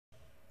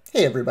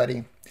Hey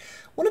everybody.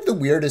 One of the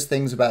weirdest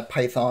things about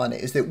Python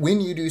is that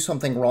when you do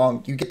something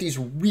wrong, you get these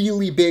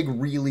really big,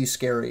 really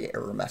scary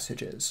error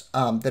messages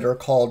that are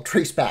called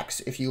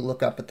tracebacks if you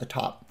look up at the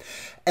top.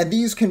 And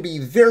these can be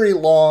very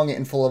long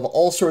and full of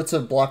all sorts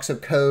of blocks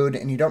of code,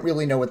 and you don't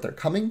really know what they're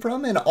coming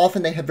from, and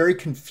often they have very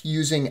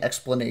confusing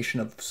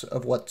explanation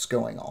of what's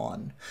going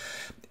on.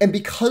 And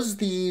because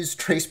these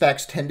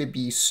tracebacks tend to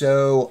be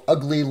so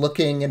ugly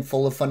looking and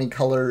full of funny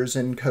colors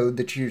and code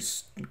that you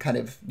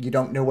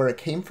don't know where it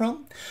came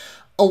from,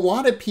 a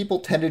lot of people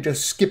tend to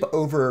just skip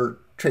over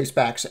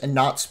tracebacks and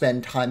not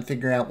spend time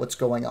figuring out what's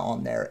going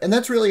on there. And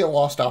that's really a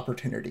lost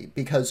opportunity,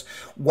 because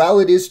while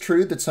it is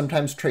true that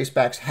sometimes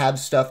tracebacks have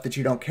stuff that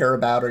you don't care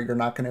about or you're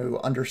not going to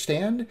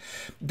understand,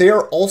 they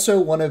are also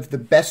one of the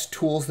best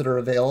tools that are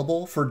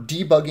available for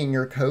debugging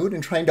your code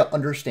and trying to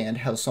understand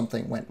how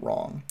something went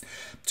wrong.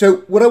 So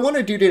what I want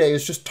to do today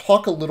is just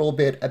talk a little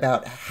bit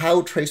about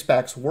how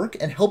tracebacks work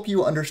and help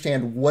you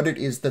understand what it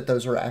is that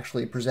those are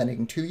actually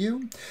presenting to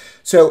you.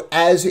 So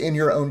as in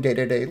your own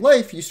day-to-day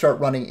life, you start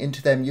running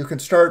into them, you can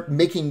start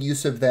making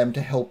use of them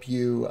to help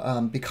you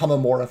become a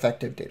more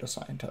effective data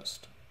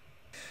scientist.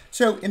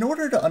 So in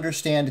order to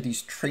understand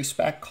these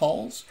traceback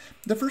calls,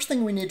 the first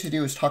thing we need to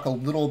do is talk a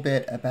little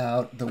bit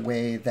about the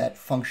way that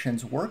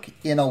functions work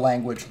in a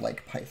language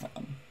like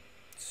Python.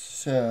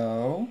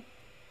 So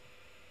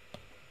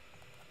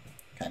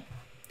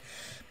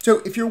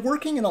if you're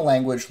working in a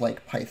language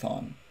like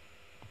Python,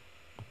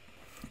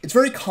 it's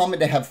very common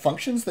to have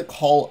functions that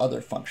call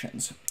other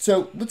functions.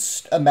 So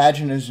let's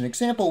imagine, as an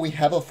example, we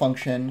have a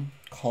function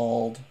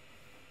called,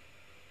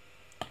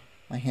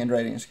 my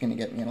handwriting is going to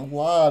get me in a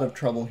lot of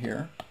trouble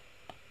here,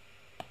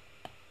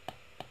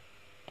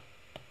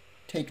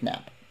 take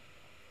nap.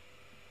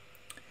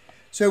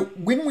 So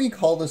when we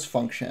call this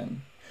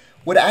function,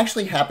 what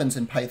actually happens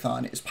in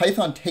Python is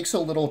Python takes a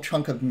little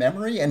chunk of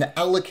memory and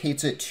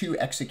allocates it to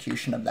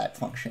execution of that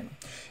function.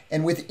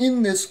 And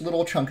within this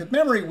little chunk of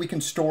memory, we can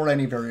store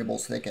any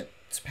variables that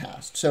gets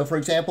passed. So for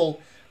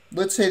example,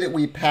 let's say that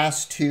we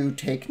pass to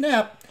take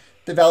nap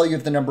the value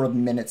of the number of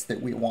minutes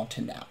that we want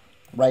to nap,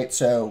 right?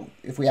 So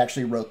if we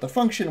actually wrote the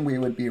function, we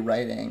would be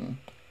writing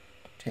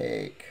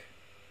take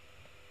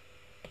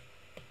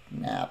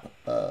nap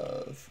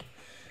of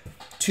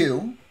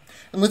 2.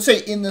 And let's say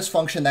in this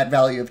function, that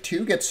value of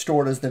 2 gets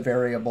stored as the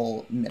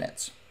variable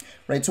minutes,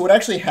 right? So what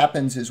actually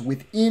happens is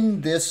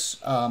within this,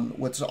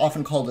 what's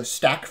often called a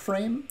stack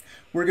frame,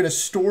 we're going to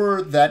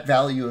store that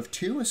value of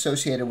 2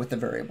 associated with the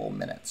variable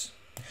minutes.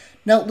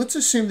 Now, let's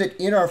assume that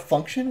in our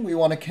function, we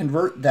want to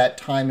convert that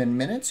time in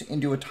minutes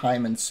into a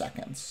time in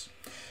seconds.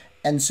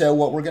 And so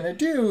what we're going to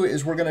do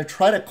is we're going to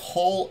try to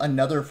call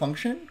another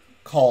function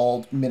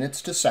called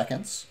minutes to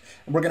seconds,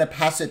 and we're going to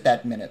pass it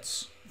that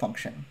minutes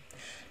function.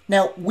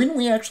 Now, when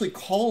we actually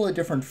call a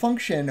different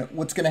function,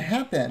 what's going to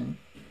happen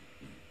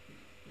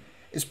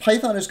is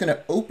Python is going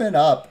to open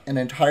up an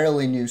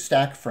entirely new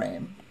stack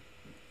frame,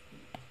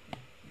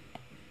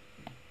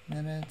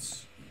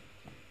 minutes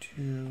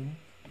to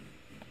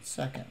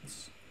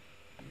seconds,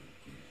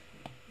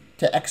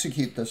 to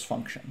execute this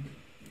function.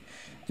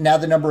 Now,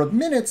 the number of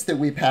minutes that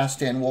we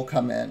passed in will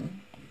come in.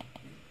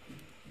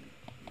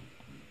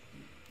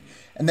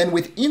 And then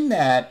within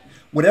that,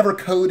 whatever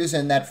code is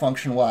in that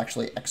function will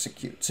actually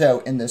execute. So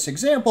in this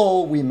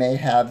example, we may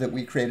have that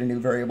we create a new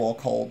variable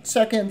called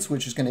seconds,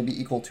 which is going to be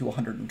equal to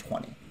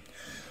 120.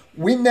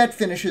 When that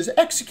finishes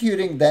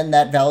executing, then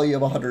that value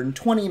of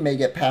 120 may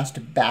get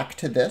passed back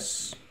to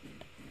this.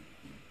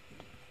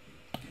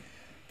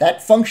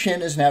 That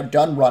function is now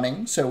done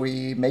running, so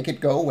we make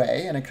it go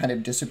away, and it kind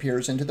of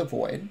disappears into the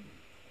void.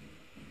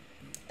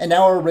 And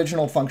now our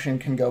original function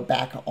can go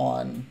back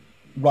on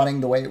running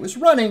the way it was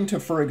running to,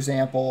 for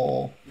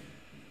example,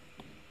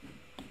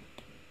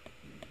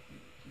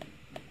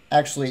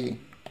 actually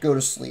go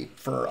to sleep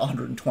for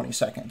 120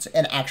 seconds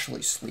and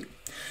actually sleep,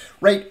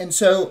 right? And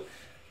so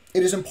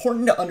it is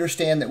important to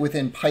understand that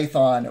within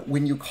Python,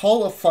 when you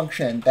call a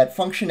function, that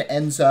function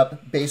ends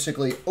up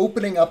basically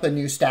opening up a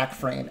new stack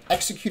frame,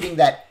 executing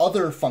that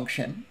other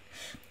function,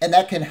 and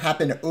that can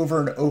happen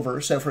over and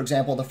over. So for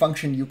example, the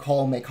function you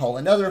call may call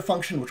another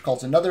function, which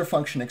calls another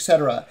function,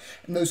 etc.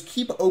 And those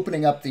keep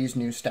opening up these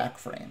new stack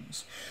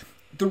frames.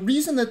 The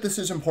reason that this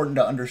is important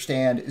to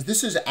understand is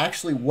this is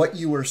actually what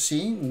you are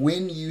seeing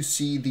when you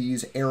see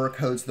these error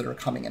codes that are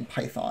coming in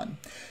Python.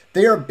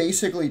 They are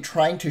basically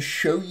trying to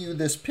show you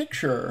this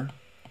picture.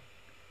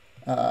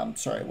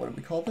 Sorry, what do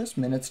we call this?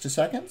 Minutes to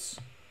seconds?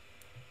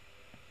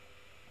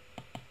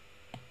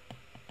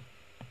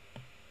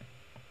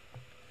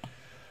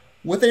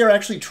 What they are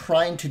actually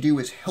trying to do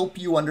is help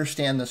you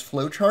understand this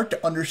flowchart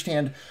to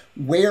understand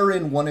where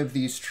in one of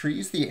these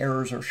trees the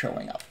errors are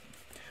showing up.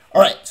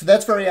 All right, so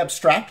that's very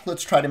abstract.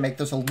 Let's try to make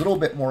this a little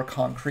bit more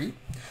concrete.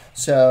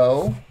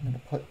 So I'm going to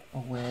put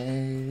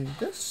away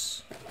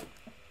this.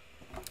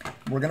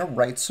 We're going to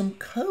write some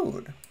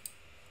code.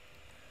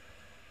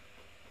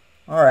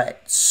 All right,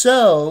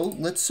 so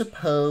let's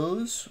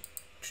suppose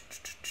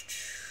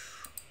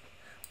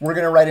we're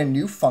going to write a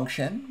new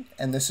function,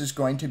 and this is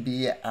going to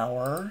be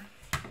our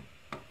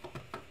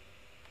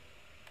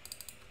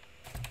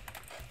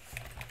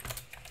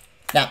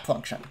nap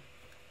function.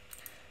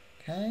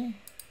 Okay,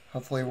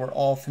 hopefully we're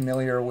all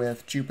familiar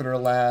with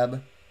Jupyter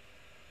Lab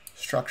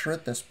structure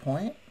at this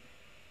point.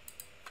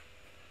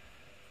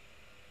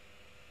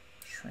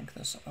 Shrink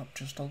this up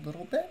just a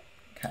little bit.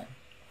 Okay.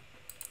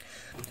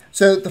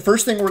 So the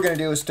first thing we're going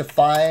to do is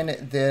define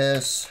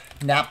this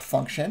nap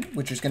function,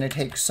 which is going to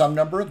take some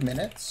number of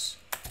minutes.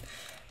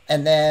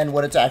 And then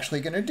what it's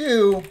actually going to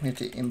do, we have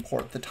to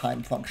import the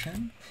time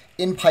function.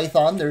 In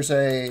Python, there's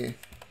a,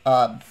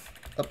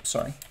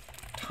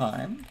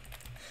 time.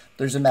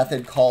 There's a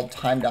method called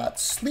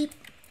time.sleep.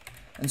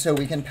 And so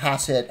we can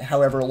pass it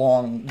however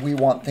long we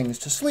want things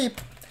to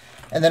sleep.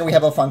 And then we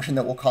have a function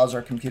that will cause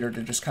our computer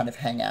to just kind of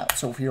hang out.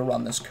 So if we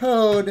run this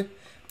code,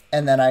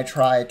 and then I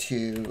try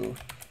to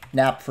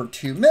nap for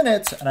 2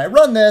 minutes, and I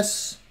run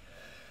this,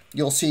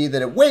 you'll see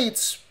that it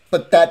waits,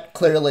 but that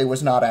clearly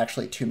was not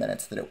actually 2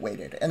 minutes that it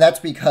waited. And that's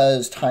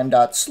because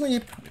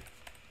time.sleep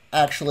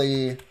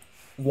actually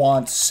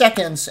wants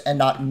seconds and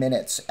not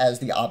minutes as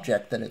the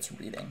object that it's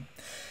reading.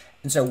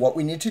 And so what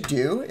we need to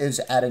do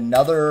is add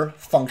another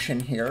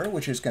function here,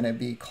 which is going to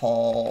be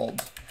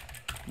called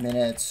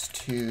minutes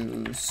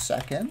to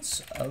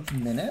seconds of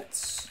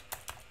minutes.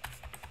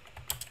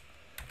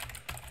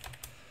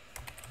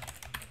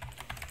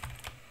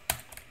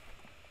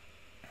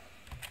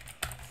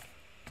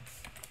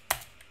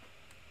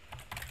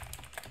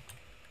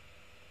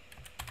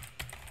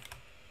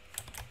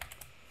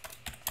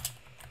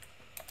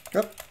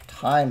 Yep,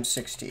 times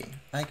 60.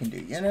 I can do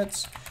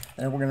units,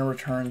 and we're going to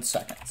return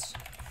seconds.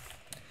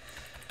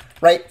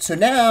 Right, so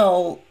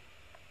now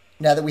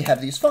that we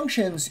have these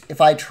functions,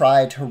 if I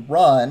try to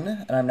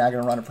run, and I'm now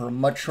going to run it for a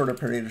much shorter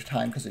period of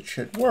time because it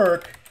should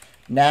work,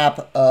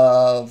 nap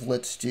of,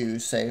 let's do,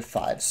 say,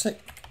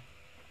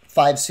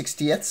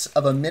 5/60ths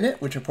of a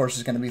minute, which of course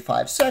is going to be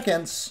 5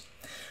 seconds,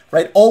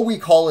 right? All we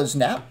call is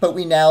nap, but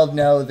we now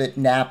know that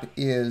nap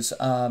is,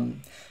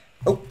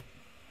 nope,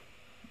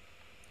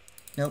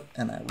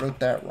 and I wrote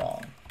that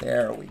wrong.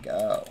 There we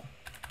go.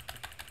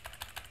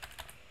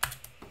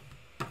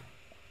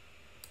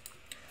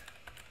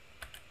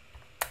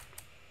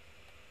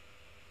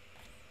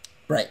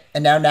 Right,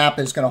 and now nap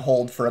is going to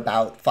hold for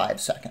about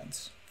 5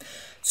 seconds.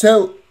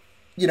 So,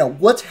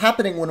 what's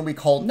happening when we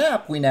call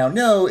nap, we now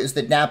know, is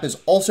that nap is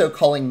also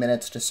calling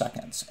minutes to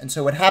seconds. And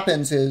so what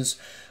happens is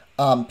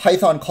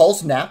Python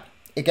calls nap,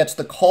 it gets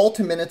the call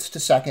to minutes to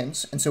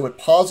seconds, and so it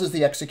pauses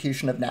the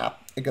execution of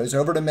nap. It goes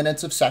over to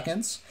minutes of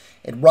seconds,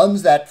 it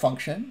runs that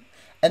function,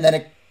 and then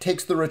it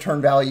takes the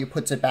return value,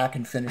 puts it back,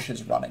 and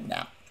finishes running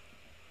nap.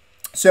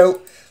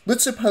 So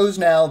let's suppose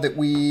now that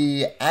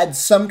we add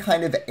some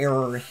kind of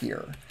error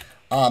here.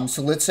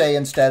 So let's say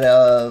instead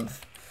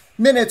of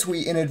minutes,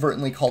 we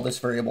inadvertently call this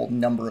variable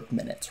number of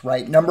minutes,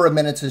 right? Number of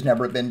minutes has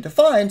never been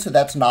defined, so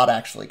that's not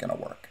actually going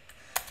to work.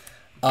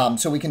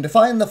 So we can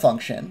define the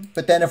function,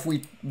 but then if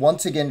we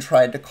once again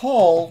tried to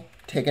call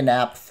take a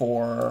nap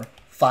for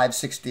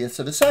 5/60ths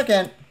of a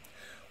second,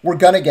 we're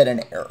going to get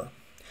an error.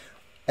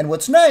 And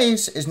what's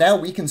nice is now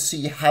we can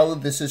see how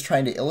this is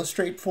trying to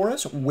illustrate for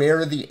us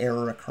where the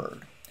error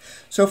occurred.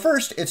 So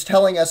first, it's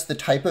telling us the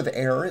type of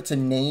error. It's a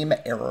name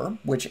error,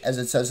 which, as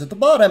it says at the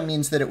bottom,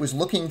 means that it was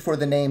looking for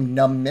the name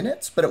num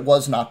minutes, but it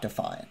was not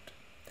defined.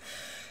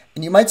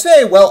 And you might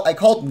say, well, I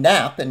called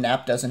nap, and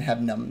nap doesn't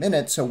have num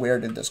minutes, so where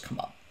did this come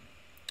up?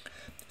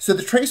 So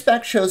the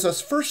traceback shows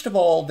us, first of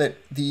all, that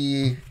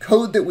the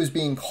code that was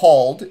being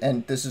called,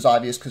 and this is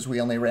obvious because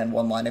we only ran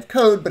one line of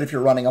code, but if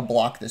you're running a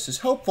block, this is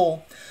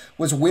helpful,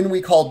 was when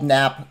we called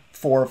nap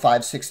for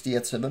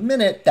 5/60ths of a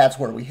minute, that's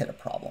where we hit a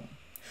problem.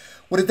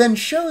 What it then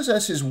shows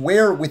us is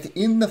where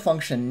within the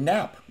function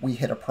nap we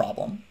hit a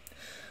problem,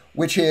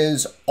 which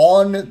is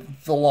on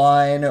the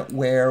line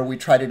where we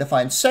try to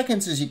define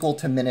seconds is equal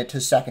to minute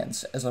to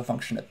seconds as a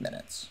function of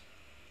minutes.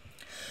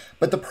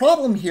 But the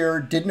problem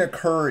here didn't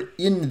occur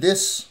in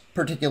this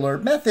particular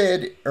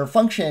method or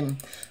function.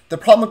 The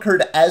problem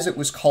occurred as it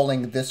was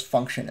calling this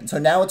function. And so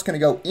now it's going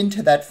to go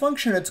into that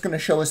function. It's going to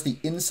show us the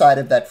inside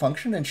of that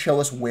function and show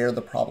us where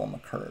the problem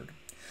occurred.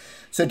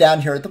 So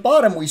down here at the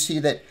bottom, we see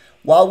that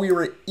while we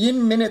were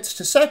in minutes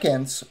to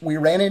seconds, we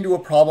ran into a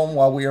problem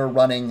while we were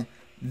running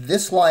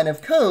this line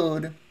of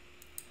code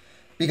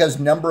because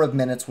number of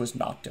minutes was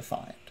not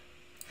defined,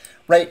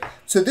 right?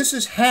 So this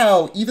is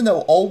how, even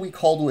though all we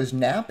called was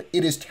nap,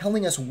 it is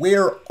telling us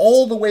where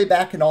all the way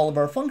back in all of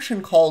our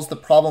function calls the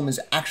problem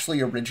is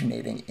actually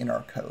originating in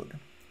our code,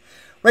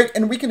 right?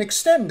 And we can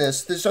extend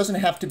this. This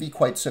doesn't have to be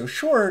quite so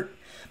short.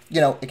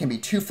 It can be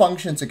 2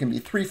 functions, it can be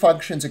 3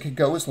 functions, it could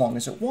go as long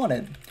as it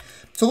wanted.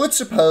 So let's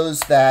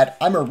suppose that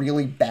I'm a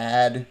really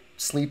bad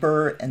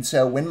sleeper, and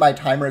so when my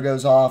timer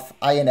goes off,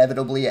 I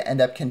inevitably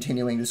end up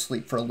continuing to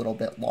sleep for a little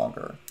bit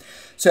longer.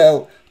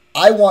 So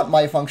I want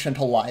my function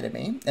to lie to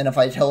me, and if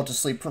I tell it to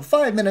sleep for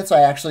 5 minutes,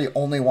 I actually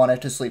only want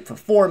it to sleep for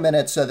 4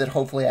 minutes so that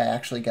hopefully I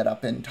actually get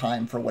up in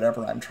time for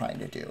whatever I'm trying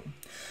to do.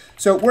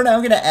 So we're now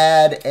going to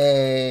add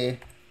a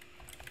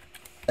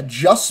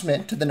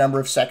adjustment to the number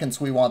of seconds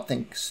we want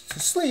things to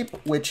sleep,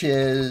 which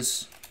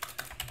is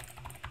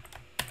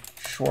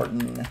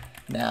shorten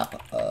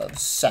nap of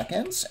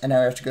seconds. And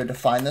now I have to go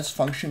define this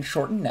function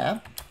shorten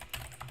nap.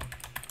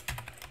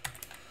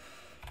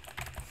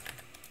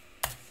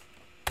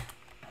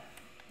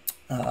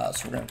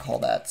 So we're going to call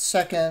that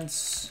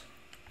seconds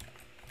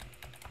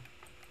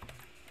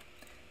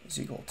is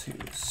equal to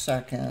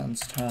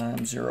seconds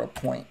times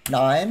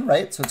 0.9,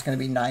 right? So it's going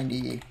to be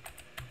 90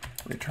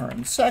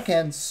 return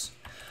seconds.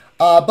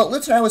 But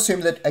let's now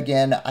assume that,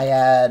 again, I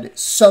add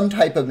some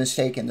type of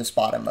mistake in this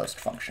bottommost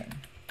function.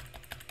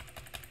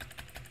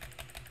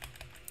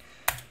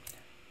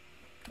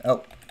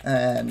 Oh,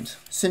 and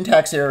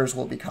syntax errors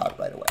will be caught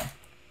right away.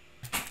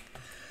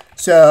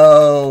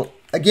 So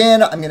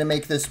again, I'm going to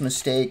make this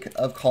mistake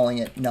of calling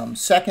it num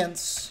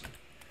seconds.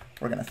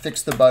 We're going to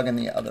fix the bug in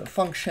the other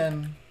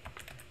function.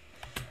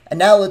 And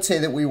now let's say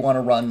that we want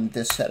to run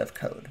this set of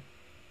code,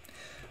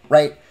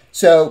 right?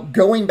 So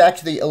going back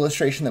to the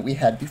illustration that we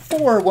had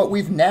before, what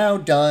we've now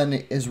done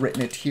is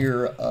written a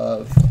tier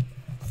of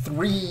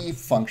 3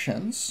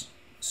 functions.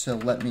 So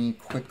let me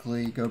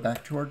quickly go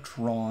back to our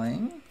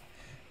drawing,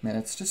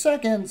 minutes to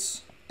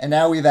seconds. And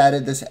now we've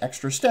added this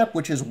extra step,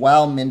 which is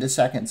while min to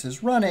seconds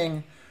is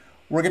running,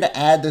 we're going to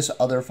add this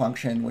other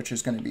function, which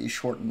is going to be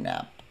shorten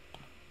nap.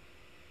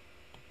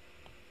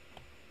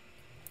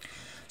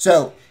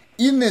 So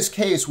in this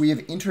case, we have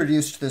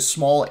introduced this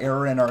small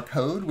error in our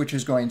code, which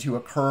is going to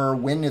occur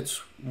when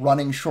it's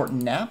running shorten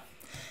nap.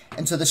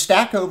 And so the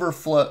stack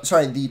overflow,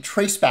 the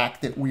traceback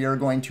that we are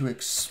going to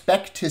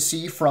expect to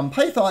see from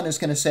Python is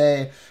going to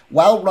say,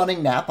 while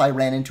running nap, I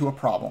ran into a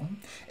problem.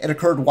 It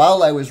occurred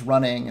while I was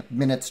running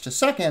minutes to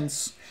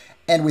seconds.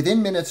 And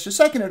within minutes to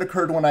second, it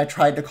occurred when I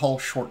tried to call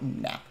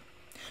shorten nap.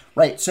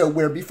 Right, so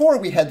where before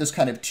we had this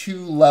kind of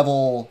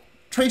 2-level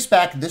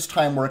traceback, this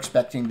time we're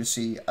expecting to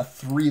see a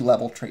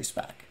 3-level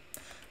traceback.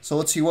 So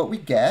let's see what we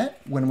get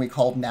when we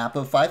called nap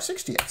of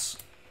 5/60ths.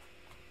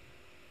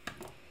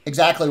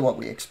 Exactly what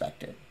we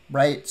expected,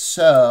 right?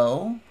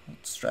 So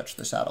let's stretch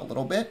this out a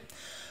little bit.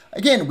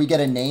 Again, we get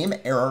a name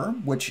error,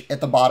 which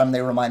at the bottom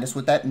they remind us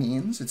what that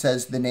means. It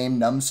says the name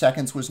num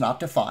seconds was not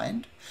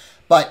defined.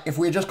 But if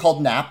we had just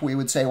called nap, we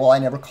would say, well, I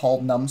never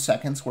called num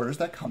seconds. Where is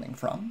that coming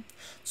from?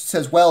 So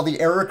it says, well, the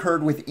error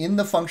occurred within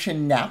the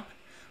function nap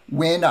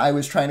when I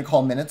was trying to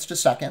call minutes to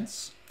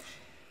seconds.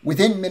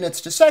 Within minutes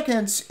to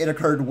seconds, it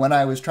occurred when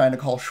I was trying to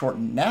call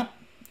shorten nap.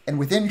 And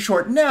within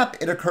shorten nap,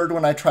 it occurred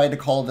when I tried to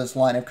call this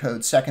line of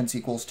code seconds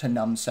equals to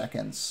num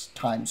seconds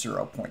times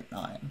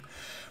 0.9.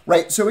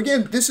 Right, so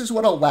again, this is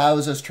what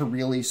allows us to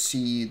really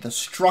see the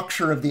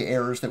structure of the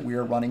errors that we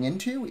are running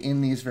into in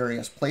these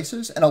various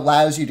places and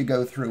allows you to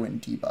go through and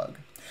debug.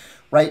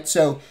 Right,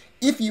 so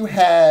if you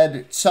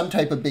had some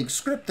type of big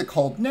script that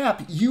called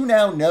nap, you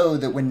now know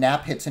that when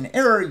nap hits an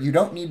error, you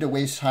don't need to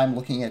waste time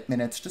looking at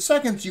minutes to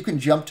seconds. You can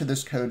jump to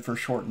this code for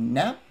shorten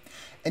nap,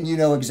 and you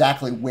know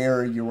exactly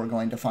where you are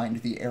going to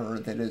find the error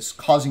that is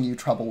causing you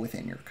trouble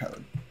within your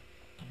code.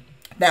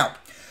 Now,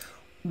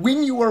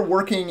 when you are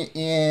working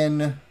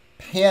in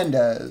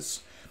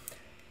pandas,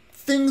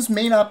 things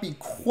may not be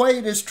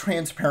quite as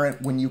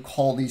transparent when you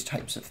call these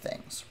types of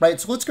things, right?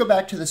 So let's go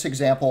back to this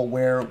example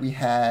where we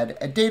had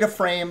a data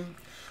frame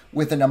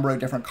with a number of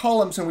different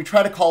columns, and we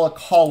try to call a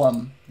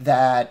column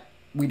that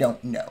we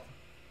don't know.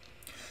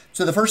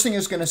 So the first thing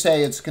it's going to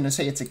say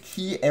it's a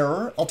key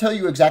error. I'll tell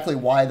you exactly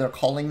why they're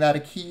calling that a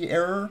key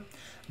error,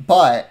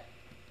 but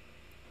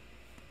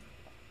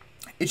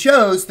it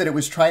shows that it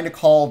was trying to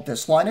call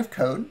this line of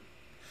code.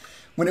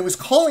 When it was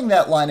calling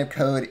that line of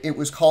code, it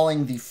was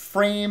calling the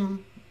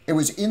frame, it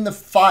was in the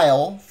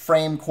file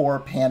frame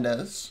core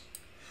pandas,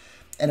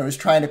 and it was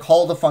trying to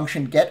call the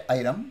function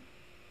getItem.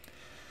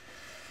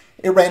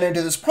 It ran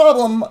into this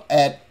problem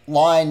at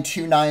line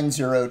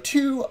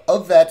 2902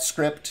 of that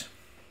script,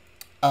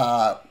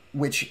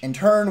 which in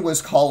turn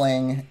was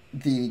calling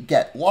the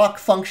getLock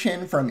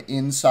function from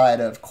inside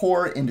of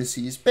core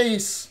indices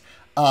base,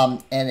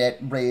 and it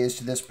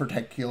raised this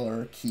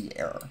particular key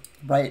error,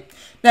 right?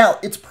 Now,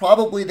 it's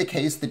probably the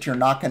case that you're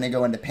not going to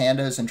go into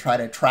pandas and try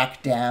to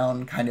track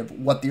down kind of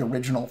what the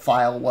original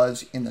file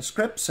was in the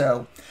script.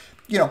 So,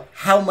 you know,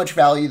 how much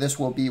value this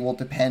will be will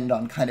depend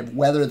on kind of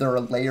whether there are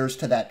layers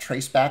to that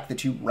traceback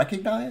that you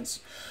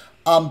recognize.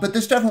 But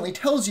this definitely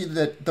tells you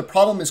that the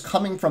problem is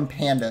coming from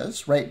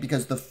pandas, right?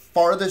 Because the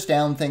farthest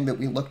down thing that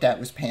we looked at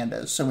was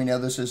pandas. So we know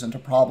this isn't a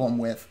problem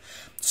with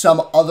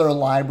some other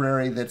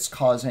library that's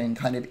causing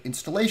kind of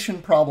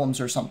installation problems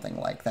or something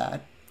like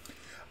that.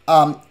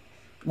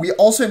 We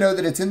also know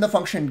that it's in the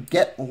function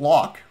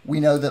getLock. We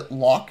know that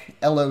lock,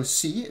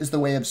 L-O-C, is the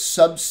way of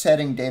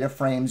subsetting data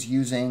frames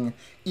using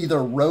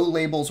either row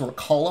labels or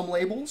column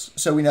labels.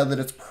 So we know that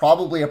it's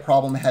probably a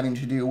problem having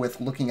to do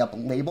with looking up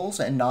labels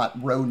and not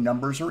row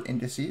numbers or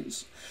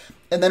indices.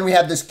 And then we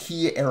have this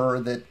key error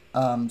that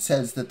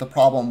says that the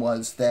problem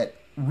was that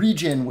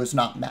region was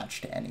not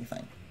matched to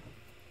anything.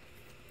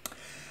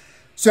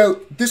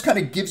 So this kind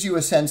of gives you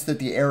a sense that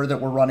the error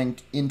that we're running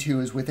into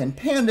is within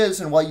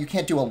pandas, and while you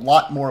can't do a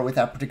lot more with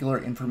that particular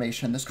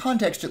information in this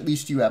context, at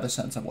least you have a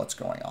sense of what's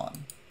going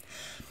on.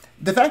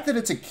 The fact that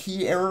it's a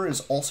key error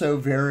is also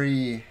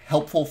very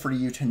helpful for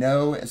you to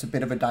know as a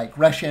bit of a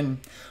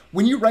digression.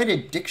 When you write a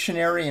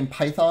dictionary in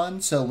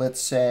Python, so let's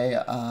say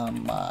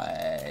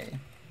my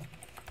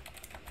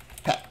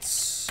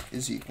pets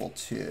is equal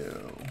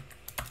to,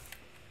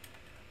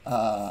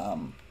 my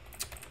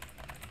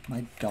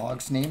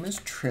dog's name is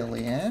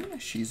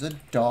Trillian, she's a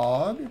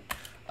dog.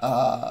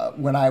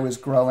 When I was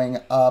growing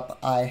up,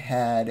 I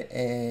had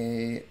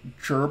a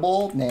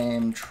gerbil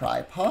named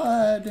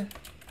Tripod.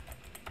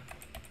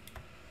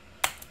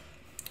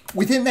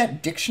 Within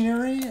that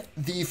dictionary,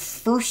 the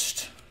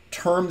first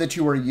term that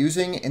you are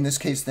using, in this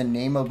case, the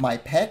name of my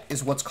pet,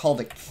 is what's called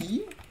a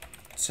key.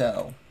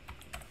 So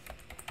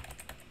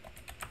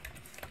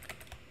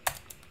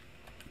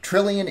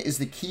Trillian is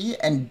the key,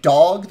 and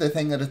dog, the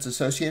thing that it's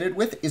associated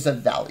with, is a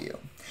value.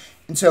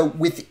 And so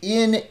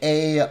within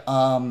a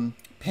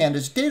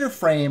pandas data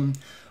frame,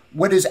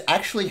 what is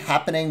actually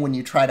happening when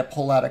you try to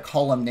pull out a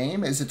column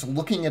name is it's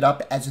looking it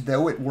up as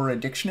though it were a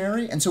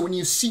dictionary. And so when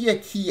you see a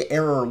key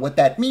error, what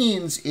that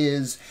means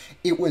is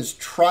it was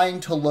trying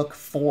to look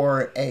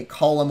for a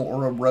column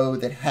or a row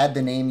that had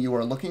the name you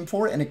were looking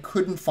for, and it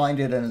couldn't find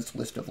it in its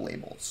list of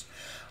labels.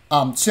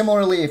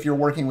 Similarly, if you're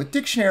working with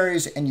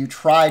dictionaries and you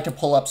try to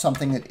pull up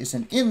something that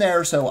isn't in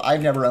there, so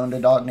I've never owned a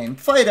dog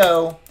named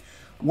Fido,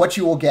 what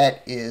you will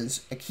get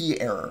is a key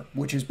error,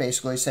 which is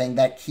basically saying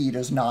that key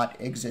does not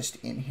exist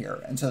in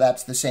here. And so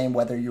that's the same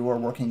whether you are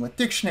working with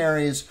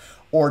dictionaries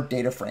or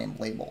data frame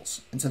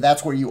labels. And so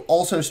that's where you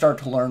also start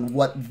to learn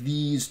what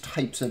these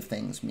types of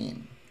things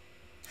mean.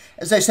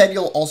 As I said,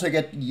 you'll also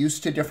get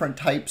used to different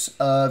types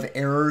of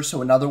errors.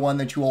 So another one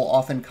that you will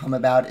often come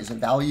about is a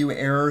value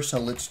error. So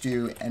let's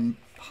do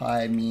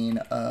npi mean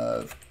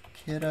of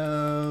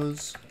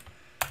kiddos.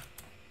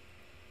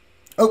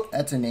 Oh,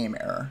 that's a name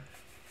error.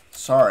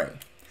 Sorry.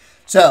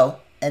 So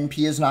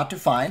NP is not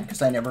defined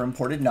because I never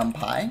imported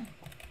NumPy.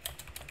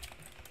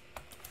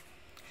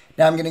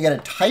 Now I'm going to get a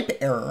type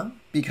error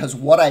because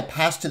what I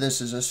passed to this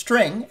is a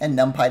string, and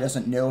NumPy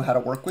doesn't know how to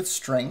work with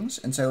strings.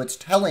 And so it's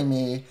telling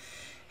me,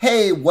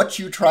 hey, what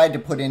you tried to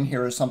put in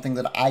here is something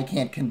that I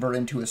can't convert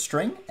into a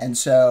string, and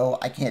so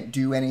I can't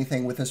do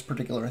anything with this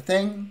particular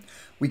thing.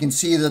 We can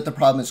see that the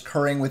problem is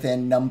occurring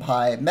within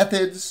NumPy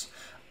methods.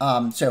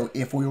 So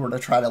if we were to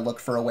try to look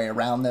for a way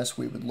around this,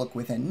 we would look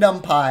within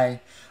NumPy.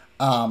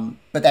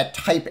 But that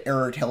type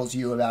error tells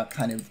you about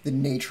kind of the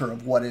nature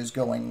of what is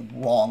going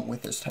wrong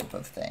with this type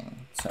of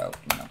thing. So,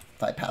 you know,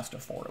 if I passed a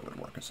 4, it would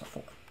work as a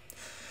 4.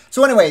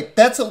 So anyway,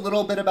 that's a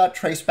little bit about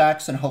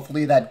tracebacks, and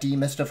hopefully that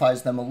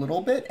demystifies them a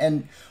little bit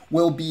and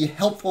will be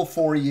helpful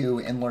for you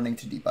in learning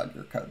to debug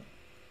your code.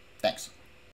 Thanks.